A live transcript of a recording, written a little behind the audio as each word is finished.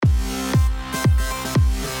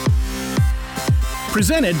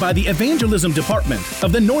Presented by the Evangelism Department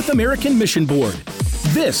of the North American Mission Board.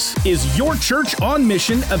 This is Your Church on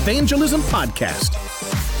Mission Evangelism Podcast,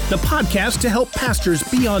 the podcast to help pastors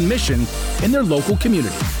be on mission in their local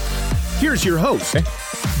community. Here's your host,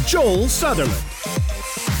 Joel Sutherland.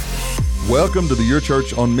 Welcome to the Your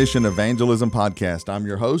Church on Mission Evangelism Podcast. I'm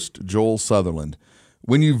your host, Joel Sutherland.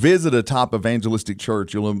 When you visit a top evangelistic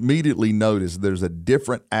church, you'll immediately notice there's a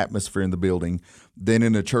different atmosphere in the building than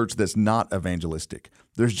in a church that's not evangelistic.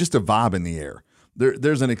 There's just a vibe in the air.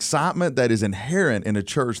 There's an excitement that is inherent in a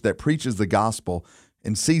church that preaches the gospel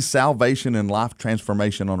and sees salvation and life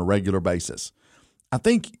transformation on a regular basis. I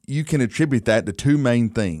think you can attribute that to two main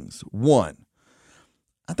things. One,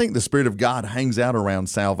 I think the Spirit of God hangs out around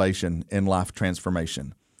salvation and life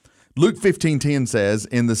transformation. Luke 15:10 says,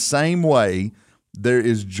 "In the same way, there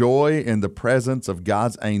is joy in the presence of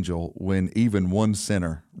God's angel when even one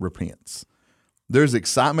sinner repents." There's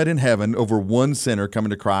excitement in heaven over one sinner coming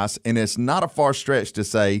to Christ, and it's not a far stretch to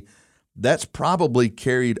say that's probably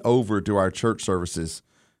carried over to our church services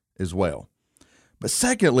as well. But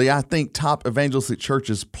secondly, I think top evangelistic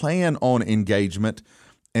churches plan on engagement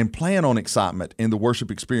and plan on excitement in the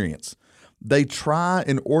worship experience. They try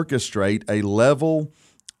and orchestrate a level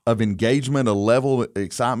of engagement, a level of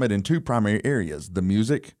excitement in two primary areas, the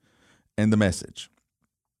music and the message.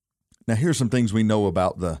 Now, here's some things we know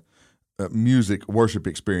about the music worship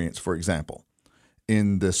experience, for example.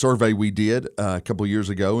 In the survey we did a couple of years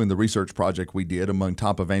ago, in the research project we did among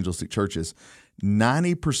top evangelistic churches,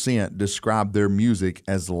 90% described their music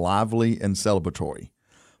as lively and celebratory.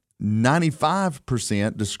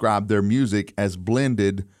 95% described their music as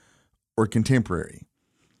blended or contemporary.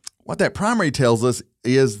 What that primarily tells us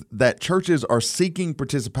is that churches are seeking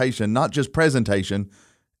participation, not just presentation,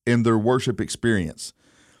 in their worship experience.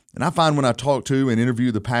 And I find when I talk to and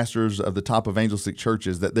interview the pastors of the top evangelistic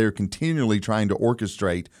churches that they're continually trying to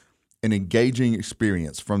orchestrate an engaging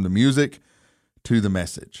experience from the music to the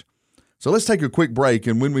message. So let's take a quick break,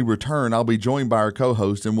 and when we return, I'll be joined by our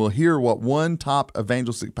co-host, and we'll hear what one top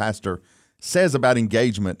evangelistic pastor says about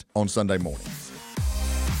engagement on Sunday mornings.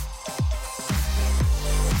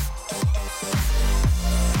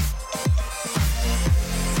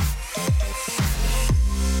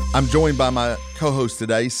 I'm joined by my co-host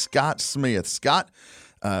today, Scott Smith. Scott,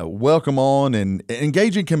 welcome on. And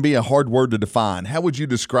engaging can be a hard word to define. How would you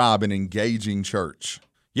describe an engaging church?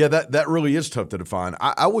 Yeah, that really is tough to define.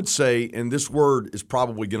 I would say, and this word is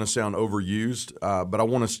probably going to sound overused, but I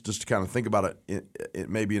want us just to kind of think about it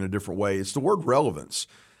maybe in a different way. It's the word relevance.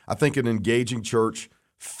 I think an engaging church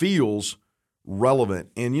feels relevant.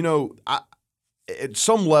 And, you know, at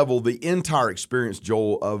some level, the entire experience,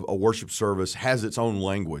 Joel, of a worship service has its own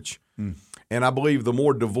language. And I believe the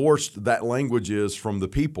more divorced that language is from the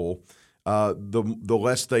people, the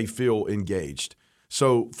less they feel engaged.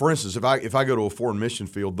 So, for instance, if I go to a foreign mission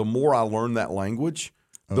field, the more I learn that language,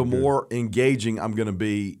 the more engaging I'm going to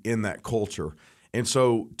be in that culture. And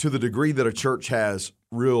so to the degree that a church has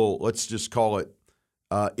real, let's just call it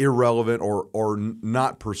irrelevant or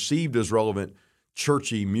not perceived as relevant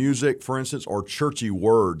churchy music, for instance, or churchy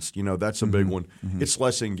words, you know, that's a big one. It's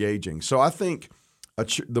less engaging. So I think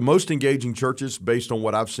the most engaging churches, based on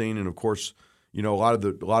what I've seen, and of course, you know, a lot of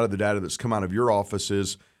the data that's come out of your office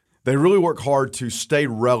is they really work hard to stay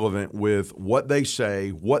relevant with what they say,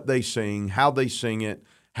 what they sing, how they sing it,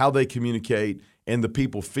 how they communicate, and the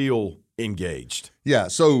people feel engaged. Yeah.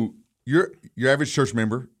 So your average church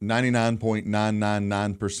member,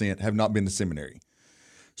 99.999% have not been to seminary.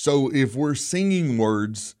 So if we're singing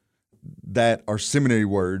words that are seminary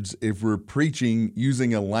words, if we're preaching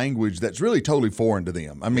using a language that's really totally foreign to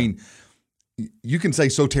them, I mean, you can say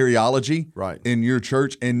soteriology in your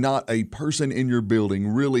church, and not a person in your building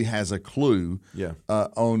really has a clue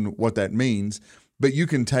on what that means. But you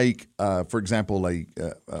can take, for example, a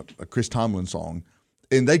Chris Tomlin song,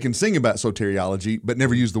 and they can sing about soteriology but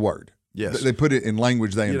never use the word. Yes. They put it in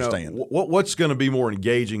language they understand. What's going to be more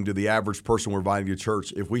engaging to the average person we're inviting to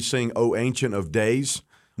church if we sing "O Ancient of Days"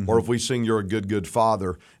 or if we sing "You're a Good, Good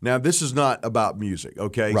Father"? Now, this is not about music,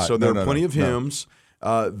 okay? Right. So there are plenty of hymns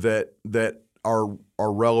that are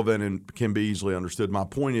relevant and can be easily understood. My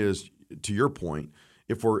point is, to your point,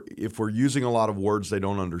 if we're using a lot of words they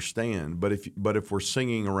don't understand, but if we're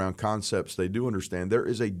singing around concepts they do understand, there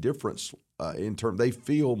is a difference in terms. They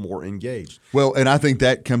feel more engaged. Well, and I think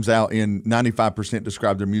that comes out in 95%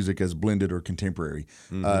 describe their music as blended or contemporary.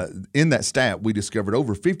 In that stat, we discovered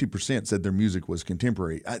over 50% said their music was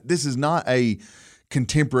contemporary. This is not a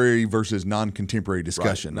contemporary versus non-contemporary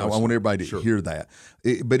discussion. Right. No, I want everybody to hear that.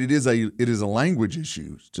 But it is a language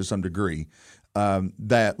issue to some degree.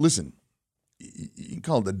 That listen. you can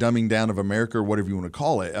call it the dumbing down of America or whatever you want to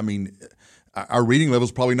call it. I mean, our reading level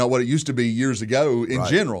is probably not what it used to be years ago in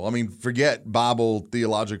general. I mean, forget Bible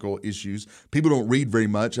theological issues. People don't read very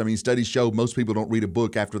much. I mean, studies show most people don't read a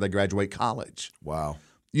book after they graduate college. Wow.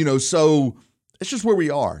 So it's just where we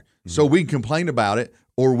are. Mm-hmm. So we can complain about it,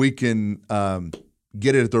 or we can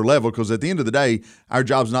get it at their level, because at the end of the day, our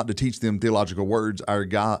job is not to teach them theological words. Our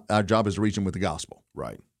job is to reach them with the gospel.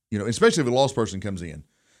 Right. Especially if a lost person comes in,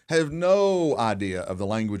 have no idea of the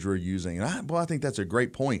language we're using. And I think that's a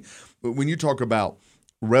great point. But when you talk about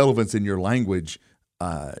relevance in your language,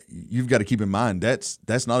 you've got to keep in mind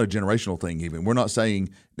that's not a generational thing. Even we're not saying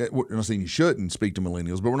you shouldn't speak to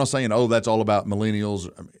millennials, but we're not saying that's all about millennials.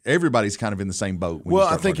 I mean, everybody's kind of in the same boat. Well,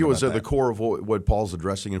 I think it was at the core of what Paul's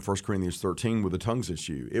addressing in 1 Corinthians 13 with the tongues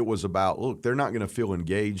issue. It was about, look, they're not going to feel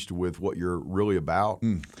engaged with what you're really about.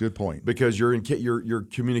 Good point. Because your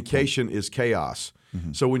communication is chaos.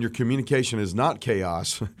 Mm-hmm. So when your communication is not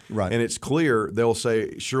chaos, right, and it's clear, they'll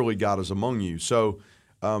say, "Surely God is among you." So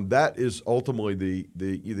that is ultimately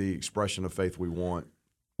the expression of faith we want.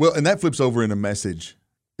 Well, and that flips over in a message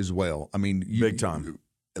as well. I mean, big time.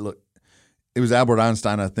 Look, it was Albert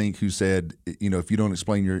Einstein, I think, who said, if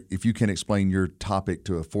you can't explain your topic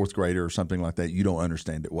to a fourth grader or something like that, you don't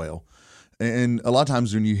understand it well. And a lot of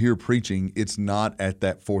times when you hear preaching, it's not at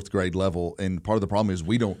that fourth grade level. And part of the problem is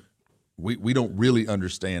we don't really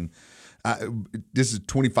understand. This is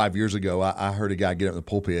 25 years ago. I heard a guy get up in the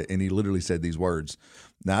pulpit, and he literally said these words.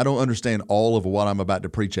 Now, I don't understand all of what I'm about to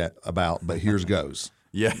preach about, but here's goes.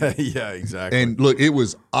 Yeah, exactly. And look, it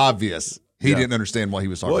was obvious he didn't understand what he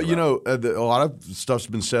was talking about. Well, a lot of stuff's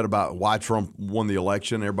been said about why Trump won the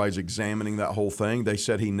election. Everybody's examining that whole thing. They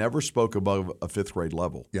said he never spoke above a fifth grade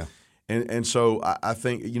level. Yeah. And so I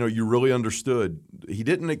think, you really understood. He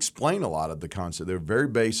didn't explain a lot of the concept. They're very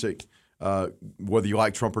basic. Whether you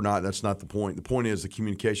like Trump or not, that's not the point. The point is the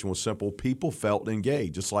communication was simple. People felt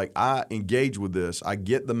engaged. Just like, I engage with this. I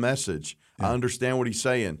get the message. Yeah. I understand what he's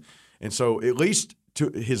saying. And so at least to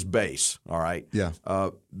his base, all right,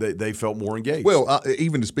 they felt more engaged. Well,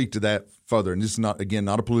 even to speak to that further, and this is not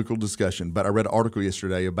a political discussion, but I read an article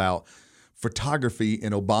yesterday about photography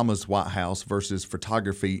in Obama's White House versus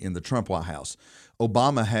photography in the Trump White House.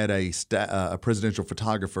 Obama had a presidential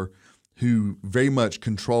photographer who very much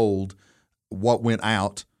controlled what went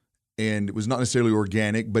out, and it was not necessarily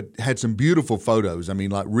organic, but had some beautiful photos. I mean,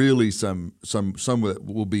 like really some that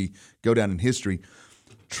will go down in history.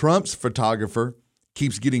 Trump's photographer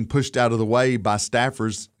keeps getting pushed out of the way by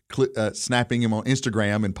staffers snapping him on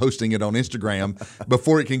Instagram and posting it on Instagram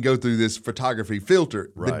before it can go through this photography filter.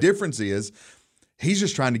 Right. The difference is he's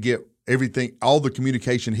just trying to get everything, all the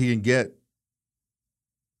communication he can get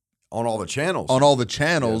on all the channels.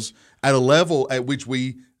 Yes. At a level at which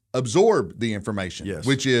we absorb the information, yes,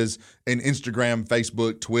 which is an Instagram,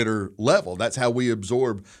 Facebook, Twitter level. That's how we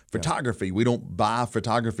absorb photography. Yeah. We don't buy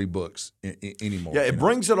photography books anymore. Yeah, it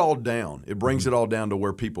brings it all down. It brings it all down to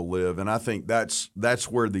where people live. And I think that's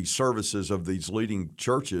where the services of these leading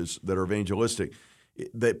churches that are evangelistic,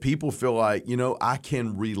 that people feel like, I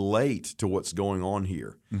can relate to what's going on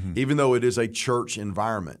here. Mm-hmm. Even though it is a church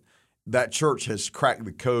environment. That church has cracked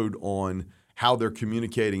the code on how they're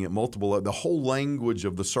communicating at multiple – the whole language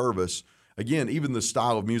of the service. Again, even the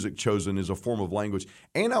style of music chosen is a form of language.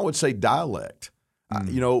 And I would say dialect,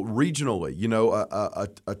 regionally.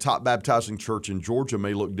 A top baptizing church in Georgia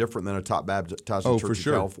may look different than a top baptizing church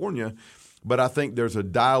in California. But I think there's a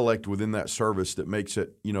dialect within that service that makes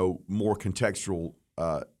it, more contextually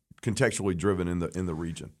driven in the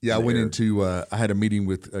region. Yeah, I went into I had a meeting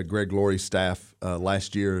with Greg Laurie's staff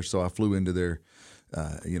last year, so I flew into their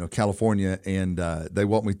California, and they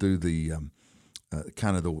walked me through the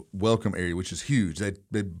kind of the welcome area, which is huge.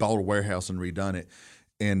 They bought a warehouse and redone it,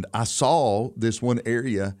 and I saw this one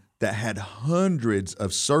area that had hundreds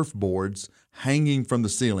of surfboards hanging from the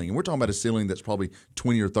ceiling, and we're talking about a ceiling that's probably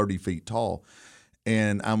 20 or 30 feet tall.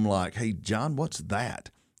 And I'm like, "Hey, John, what's that?"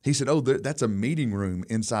 He said, "Oh, that's a meeting room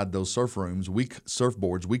inside those surfboards.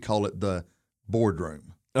 We call it the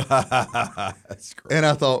boardroom." That's great. And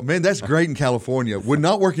I thought, man, that's great in California. Would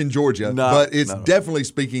not work in Georgia, but it's definitely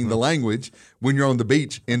speaking the language when you're on the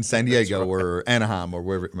beach in San Diego or Anaheim or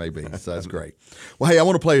wherever it may be. So that's great. Well, hey, I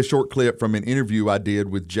want to play a short clip from an interview I did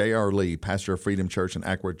with J.R. Lee, pastor of Freedom Church in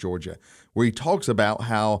Acworth, Georgia, where he talks about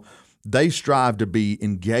how they strive to be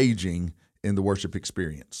engaging in the worship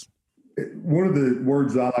experience. One of the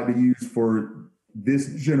words I like to use for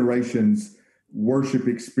this generation's worship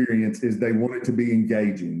experience is they want it to be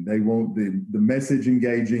engaging. They want the message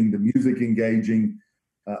engaging, the music engaging.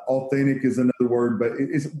 Authentic is another word, but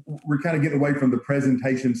we're kind of getting away from the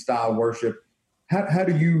presentation style worship. how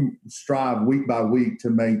do you strive week by week to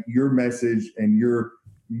make your message and your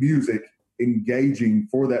music engaging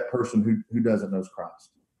for that person who doesn't know Christ?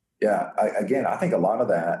 Yeah, I think a lot of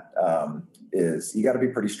that is you got to be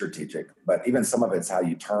pretty strategic, but even some of it's how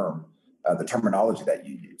you term the terminology that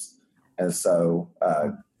you use. And so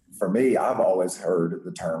for me, I've always heard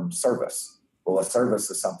the term service. Well, a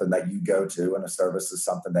service is something that you go to, and a service is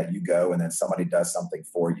something that you go and then somebody does something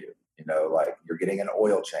for you. You know, like you're getting an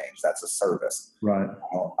oil change. That's a service. Right.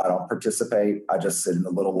 I don't participate. I just sit in the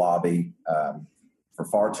little lobby for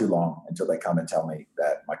far too long until they come and tell me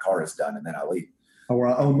that my car is done, and then I leave. Or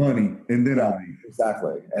I owe money, and then I leave.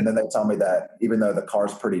 Exactly. And then they tell me that even though the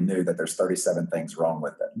car's pretty new, that there's 37 things wrong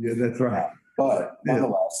with it. Yeah, that's right. But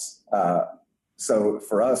nonetheless, so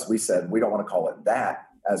for us, we said we don't want to call it that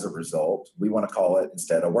as a result. We want to call it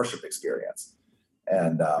instead a worship experience.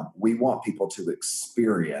 And we want people to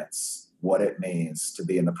experience what it means to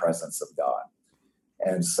be in the presence of God.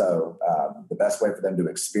 And so the best way for them to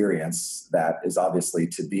experience that is obviously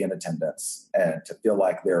to be in attendance and to feel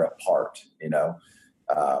like they're a part, you know.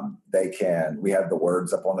 We have the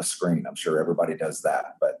words up on the screen. I'm sure everybody does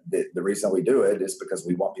that. But the reason we do it is because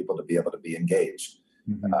we want people to be able to be engaged.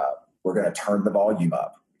 Mm-hmm. We're going to turn the volume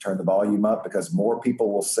up because more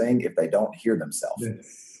people will sing if they don't hear themselves.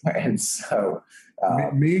 Yes. And so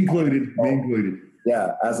me included.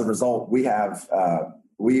 Yeah. As a result, we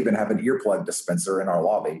even have an earplug dispenser in our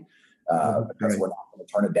lobby because we're not going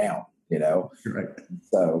to turn it down, you know? Right.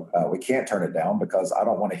 So we can't turn it down because I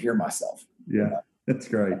don't want to hear myself. Yeah, that's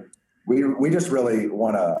great. We just really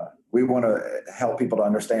want to help people to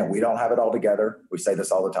understand we don't have it all together. We say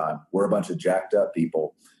this all the time. We're a bunch of jacked up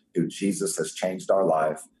people who Jesus has changed our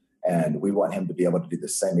life, and we want him to be able to do the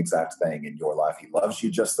same exact thing in your life. He loves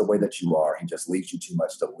you just the way that you are. He just leaves you too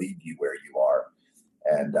much to leave you where you are.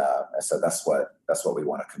 And so that's what we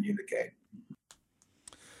want to communicate.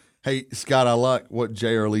 Hey, Scott, I like what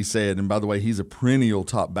J.R. Lee said. And by the way, he's a perennial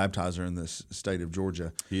top baptizer in this state of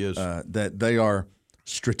Georgia. He is. That they are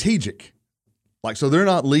strategic. So they're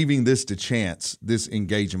not leaving this to chance, this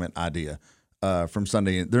engagement idea from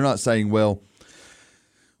Sunday. They're not saying, well,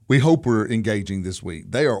 we hope we're engaging this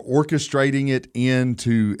week. They are orchestrating it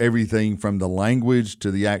into everything from the language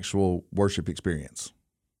to the actual worship experience.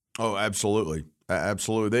 Oh, absolutely.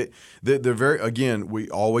 Absolutely. They're very, again, we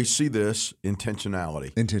always see this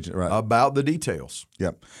intentionality. Right. About the details.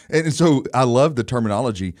 Yep. And so I love the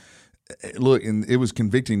terminology. Look, and it was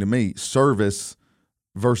convicting to me, service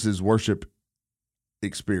versus worship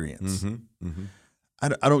experience. Mm-hmm. Mm-hmm.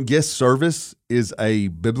 I don't guess service is a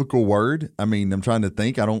biblical word. I mean, I'm trying to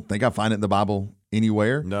think. I don't think I find it in the Bible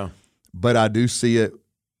anywhere. No. But I do see it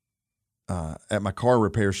at my car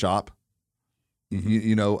repair shop. Mm-hmm.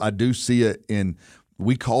 You know, I do see it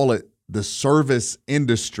we call it the service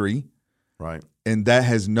industry. Right. And that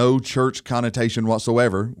has no church connotation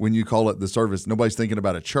whatsoever when you call it the service. Nobody's thinking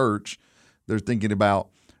about a church. They're thinking about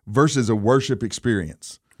versus a worship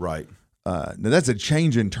experience. Right. Now, that's a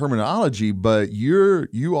change in terminology, but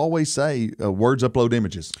you always say words upload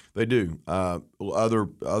images. They do.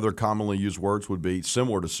 Other commonly used words would be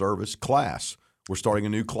similar to service. Class. We're starting a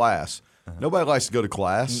new class. Uh-huh. Nobody likes to go to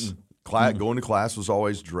class. Mm-hmm. Going to class was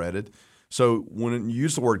always dreaded. So when you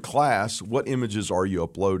use the word class, what images are you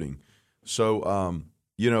uploading? So,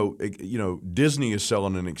 Disney is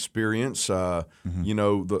selling an experience. You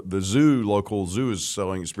know, the local zoo is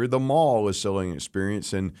selling experience. The mall is selling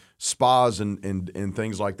experience, and spas and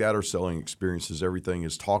things like that are selling experiences. Everything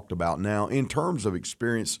is talked about now in terms of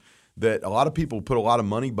experience that a lot of people put a lot of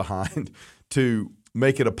money behind to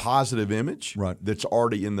make it a positive image that's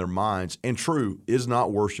already in their minds. And true is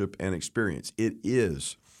not worship and experience. It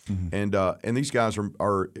is. Mm-hmm. And these guys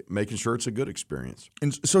are making sure it's a good experience.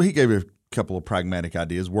 And so he gave a couple of pragmatic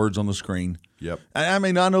ideas, words on the screen. Yep. I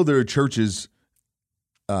mean, I know there are churches,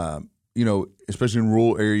 especially in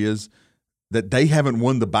rural areas, that they haven't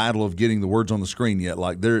won the battle of getting the words on the screen yet.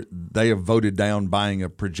 Like they have voted down buying a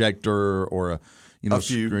projector or a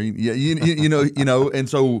screen. Yeah, and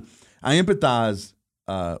so I empathize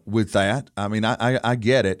with that. I mean, I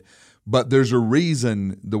get it, but there's a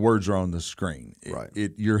reason the words are on the screen. Right.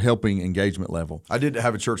 You're helping engagement level. I did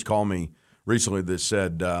have a church call me recently that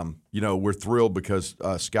said, we're thrilled because,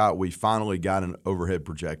 Scott, we finally got an overhead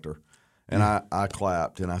projector. And I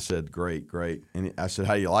clapped and I said, great. And I said,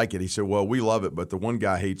 how do you like it? He said, well, we love it, but the one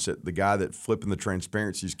guy hates it. The guy that flipping the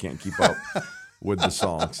transparencies can't keep up with the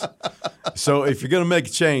songs. So if you're going to make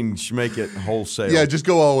a change, make it wholesale. Yeah, just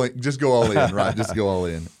go all in. Just go all in, right? Just go all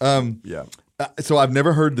in. Yeah. So I've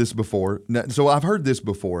never heard this before. So I've heard this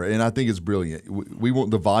before, and I think it's brilliant. We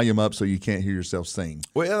want the volume up so you can't hear yourself sing.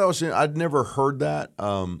 Well, I'd never heard that.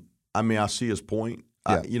 I mean, I see his point.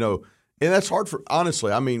 Yeah. And that's hard for,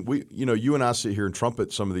 honestly. I mean, you and I sit here and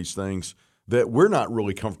trumpet some of these things that we're not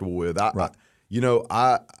really comfortable with. I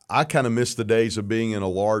kind of miss the days of being in a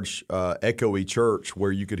large echoey church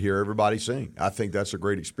where you could hear everybody sing. I think that's a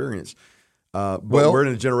great experience. But we're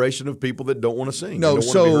in a generation of people that don't want to sing. No,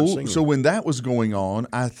 so when that was going on,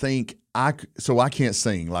 I think I can't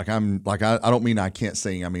sing. I don't mean I can't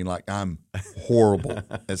sing. I mean I'm horrible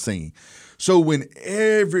at singing. So when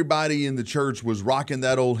everybody in the church was rocking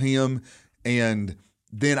that old hymn, and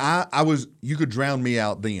then you could drown me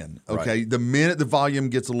out then. Okay, right. The minute the volume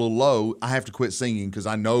gets a little low, I have to quit singing because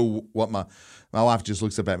I know what my wife just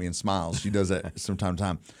looks up at me and smiles. She does that from time to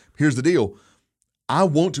time. Here's the deal. I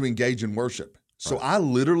want to engage in worship. So I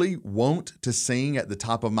literally want to sing at the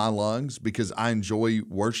top of my lungs because I enjoy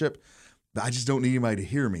worship, but I just don't need anybody to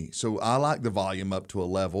hear me. So I like the volume up to a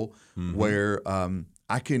level where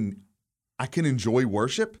I can enjoy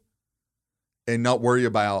worship and not worry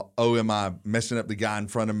about, am I messing up the guy in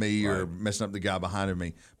front of me or messing up the guy behind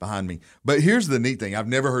me. But here's the neat thing. I've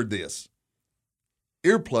never heard this.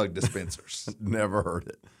 Earplug dispensers. Never heard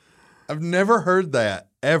it. I've never heard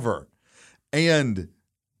that ever. And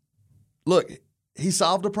look, he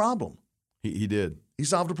solved a problem. He did. He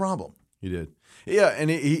solved a problem. He did. Yeah, and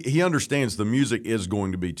he understands the music is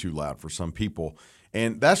going to be too loud for some people.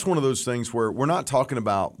 And that's one of those things where we're not talking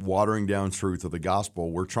about watering down truth of the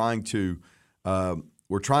gospel. We're trying to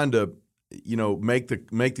make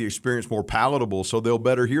the experience more palatable so they'll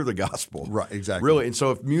better hear the gospel. Right, exactly. Really. And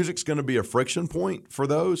so if music's going to be a friction point for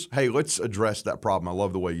those, hey, let's address that problem. I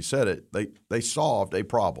love the way you said it. They solved a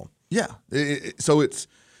problem. Yeah. So it's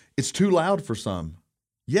too loud for some.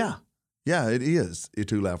 Yeah. Yeah, it is. It's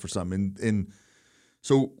too loud for some. And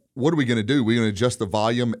so what are we going to do? We're going to adjust the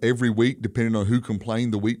volume every week depending on who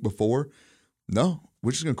complained the week before? No.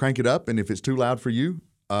 We're just going to crank it up. And if it's too loud for you,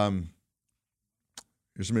 here's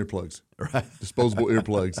some earplugs. Right. Disposable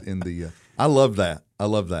earplugs in the I love that.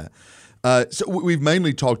 So we've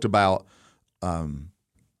mainly talked about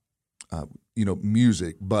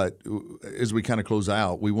music, but as we kind of close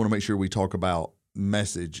out, we want to make sure we talk about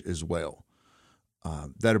message as well.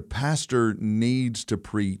 That a pastor needs to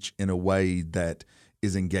preach in a way that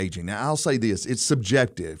is engaging. Now, I'll say this, it's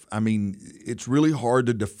subjective. I mean, it's really hard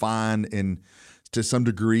to define, and to some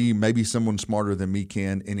degree, maybe someone smarter than me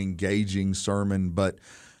can, an engaging sermon, but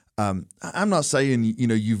I'm not saying,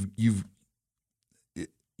 you've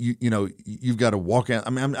got to walk out. I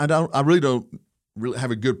mean, I really don't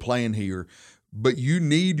have a good plan here, but you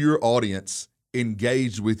need your audience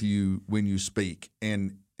engaged with you when you speak.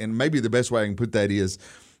 And maybe the best way I can put that is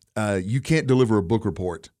you can't deliver a book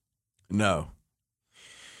report.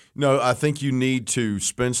 No, I think you need to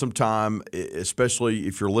spend some time, especially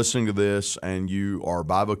if you're listening to this and you are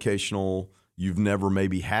bivocational, you've never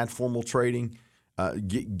maybe had formal training,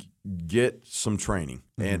 get some training.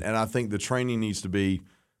 Mm-hmm. And I think the training needs to be,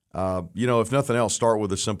 if nothing else, start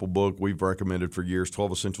with a simple book we've recommended for years,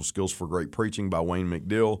 12 Essential Skills for Great Preaching by Wayne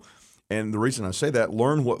McDill. And the reason I say that,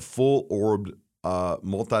 learn what full-orbed,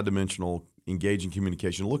 multidimensional, engaging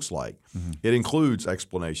communication looks like. Mm-hmm. It includes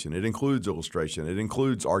explanation. It includes illustration. It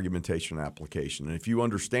includes argumentation and application. And if you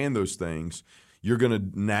understand those things, you're going to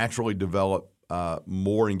naturally develop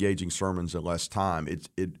more engaging sermons in less time.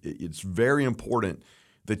 It's very important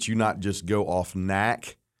that you not just go off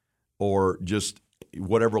knack or just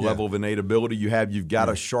whatever level of innate ability you have. You've got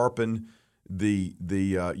to sharpen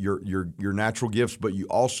your natural gifts, but you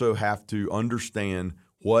also have to understand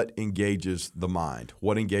what engages the mind,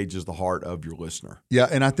 what engages the heart of your listener. Yeah,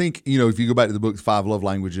 and I think, if you go back to the book, 5 Love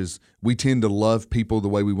Languages, we tend to love people the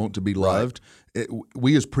way we want to be loved. Right.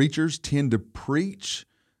 We as preachers tend to preach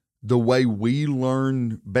the way we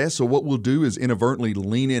learn best. So what we'll do is inadvertently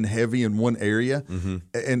lean in heavy in one area,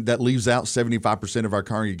 and that leaves out 75% of our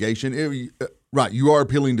congregation. Right, you are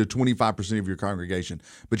appealing to 25% of your congregation,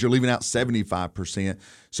 but you're leaving out 75%.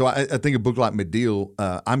 So I think a book like McDill,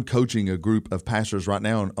 I'm coaching a group of pastors right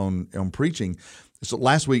now on preaching. So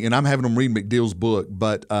last week, and I'm having them read McDill's book,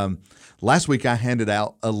 but last week I handed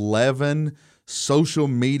out 11 social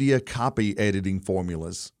media copy editing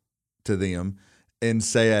formulas to them and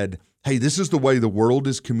said, hey, this is the way the world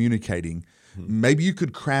is communicating. Maybe you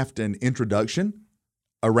could craft an introduction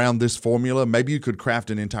around this formula. Maybe you could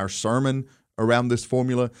craft an entire sermon around this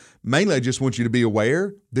formula. Mainly, I just want you to be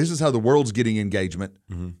aware this is how the world's getting engagement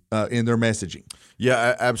in their messaging.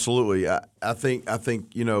 Yeah, absolutely. I think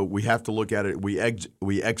we have to look at it. We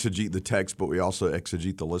exegete the text, but we also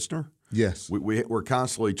exegete the listener. Yes, we're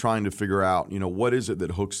constantly trying to figure out, what is it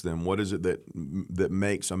that hooks them? What is it that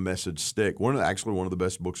makes a message stick? One of the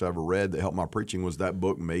best books I ever read that helped my preaching was that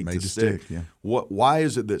book, Made to Stick. Yeah. Why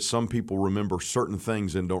is it that some people remember certain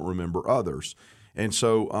things and don't remember others? And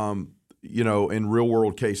so, in real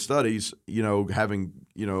world case studies, having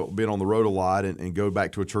been on the road a lot and go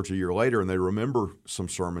back to a church a year later and they remember some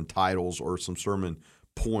sermon titles or some sermon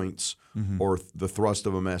points or the thrust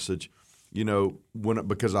of a message.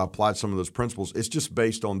 Because I applied some of those principles, it's just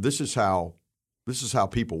based on this is how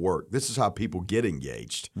people work. This is how people get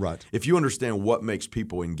engaged. Right. If you understand what makes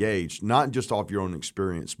people engaged, not just off your own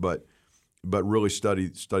experience, but really study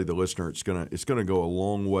the listener, it's gonna go a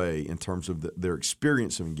long way in terms of their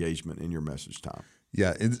experience of engagement in your message time.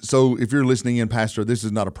 Yeah. So if you're listening in, Pastor, this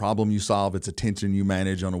is not a problem you solve. It's a tension you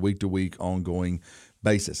manage on a week-to-week ongoing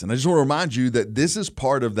basis. And I just want to remind you that this is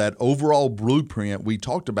part of that overall blueprint we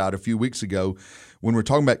talked about a few weeks ago when we're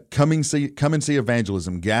talking about come and see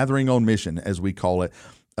evangelism, gathering on mission, as we call it.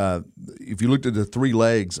 If you looked at the three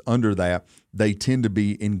legs under that, they tend to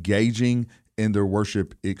be engaging in their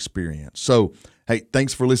worship experience. So, hey,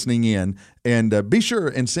 thanks for listening in, and be sure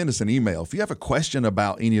and send us an email. If you have a question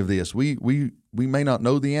about any of this, we may not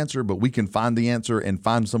know the answer, but we can find the answer and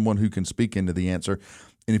find someone who can speak into the answer.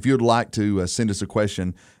 And if you'd like to send us a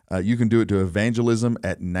question, you can do it to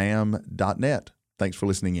evangelism@nam.net. Thanks for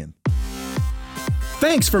listening in.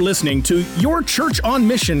 Thanks for listening to Your Church on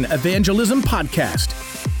Mission Evangelism Podcast.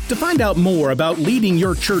 To find out more about leading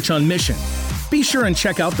your church on mission, be sure and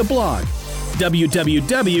check out the blog,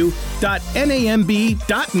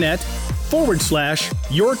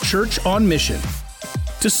 www.namb.net/Your Church on Mission.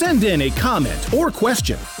 To send in a comment or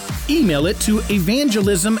question, email it to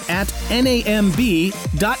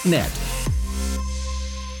evangelism@namb.net.